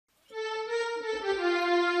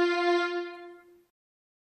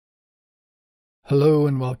Hello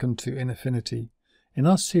and welcome to Affinity. In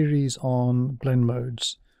our series on blend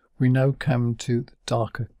modes, we now come to the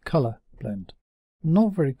darker colour blend.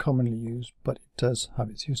 Not very commonly used, but it does have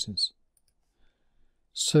its uses.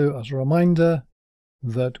 So as a reminder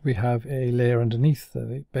that we have a layer underneath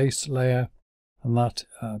the base layer, and that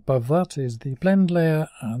above that is the blend layer,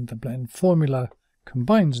 and the blend formula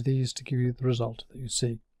combines these to give you the result that you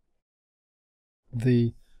see.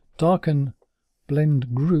 The darken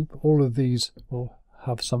blend group, all of these will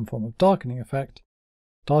have some form of darkening effect.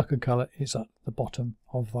 Darker colour is at the bottom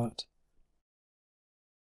of that.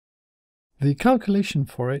 The calculation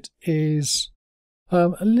for it is a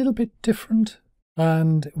little bit different,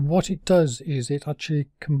 and what it does is it actually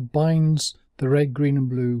combines the red, green and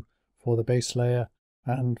blue for the base layer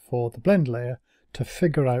and for the blend layer to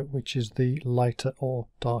figure out which is the lighter or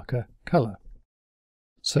darker colour.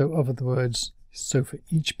 So, in other words, so for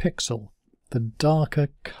each pixel, the darker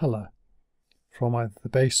colour from either the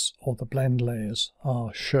base or the blend layers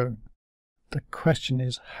are shown. The question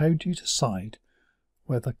is, how do you decide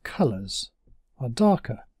whether colours are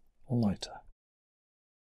darker or lighter?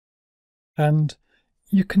 And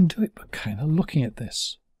you can do it by kind of looking at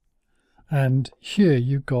this. And here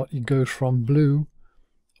it goes from blue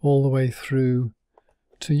all the way through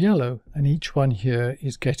to yellow, and each one here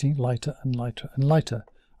is getting lighter and lighter and lighter.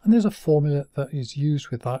 And there's a formula that is used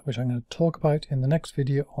with that, which I'm going to talk about in the next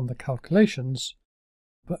video on the calculations.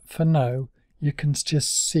 But for now, you can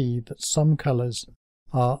just see that some colours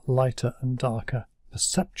are lighter and darker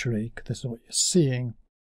perceptually, because this is what you're seeing,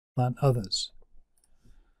 than others.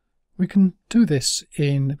 We can do this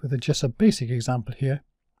with just a basic example here,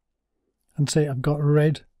 and say I've got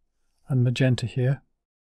red and magenta here,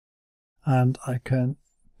 and I can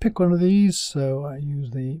pick one of these. So I use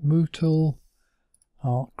the move tool.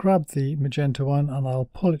 I'll grab the magenta one and I'll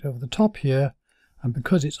pull it over the top here, and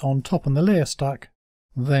because it's on top on the layer stack,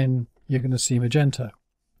 then you're going to see magenta.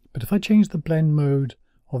 But if I change the blend mode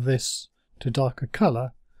of this to darker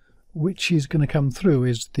colour, which is going to come through?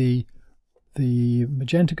 Is the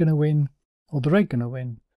magenta going to win or the red going to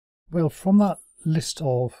win? Well, from that list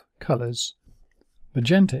of colours,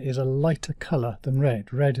 magenta is a lighter colour than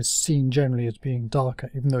red. Red is seen generally as being darker.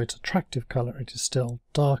 Even though it's attractive colour, it is still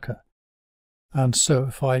darker. And so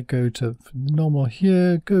if I go to normal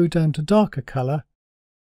here, go down to darker colour,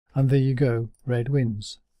 and there you go, red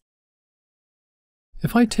wins.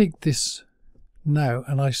 If I take this now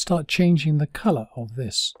and I start changing the colour of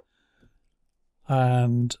this,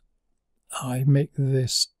 and I make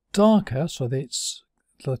this darker, so that it's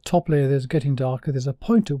the top layer is getting darker, there's a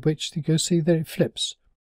point at which you go see there it flips.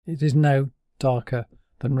 It is now darker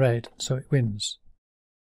than red, so it wins.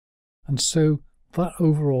 And so that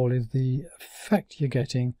overall is the effect you're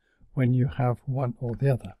getting when you have one or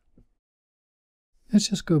the other. Let's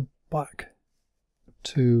just go back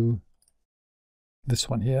to this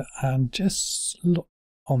one here and just look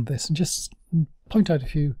on this and just point out a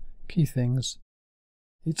few key things.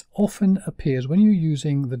 It often appears when you're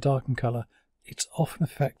using the darken colour, its often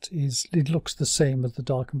effect is it looks the same as the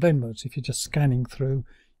darken blend modes. If you're just scanning through,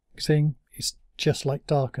 saying it's just like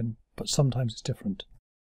darken, but sometimes it's different.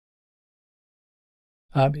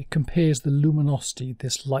 It compares the luminosity,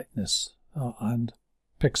 this lightness, and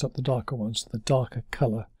picks up the darker ones, the darker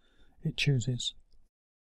colour it chooses.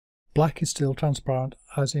 Black is still transparent,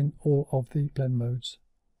 as in all of the blend modes.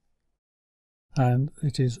 And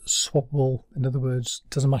it is swappable, in other words,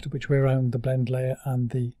 doesn't matter which way around the blend layer and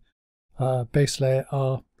the base layer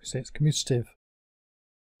are, we say it's commutative.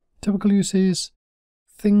 Typical uses,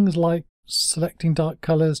 things like selecting dark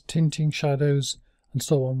colours, tinting shadows, and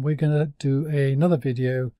so on. We're going to do another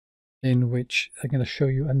video in which I'm going to show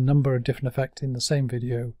you a number of different effects in the same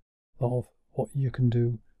video of what you can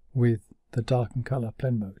do with the darken colour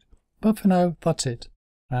blend mode. But for now, that's it,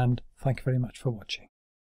 and thank you very much for watching.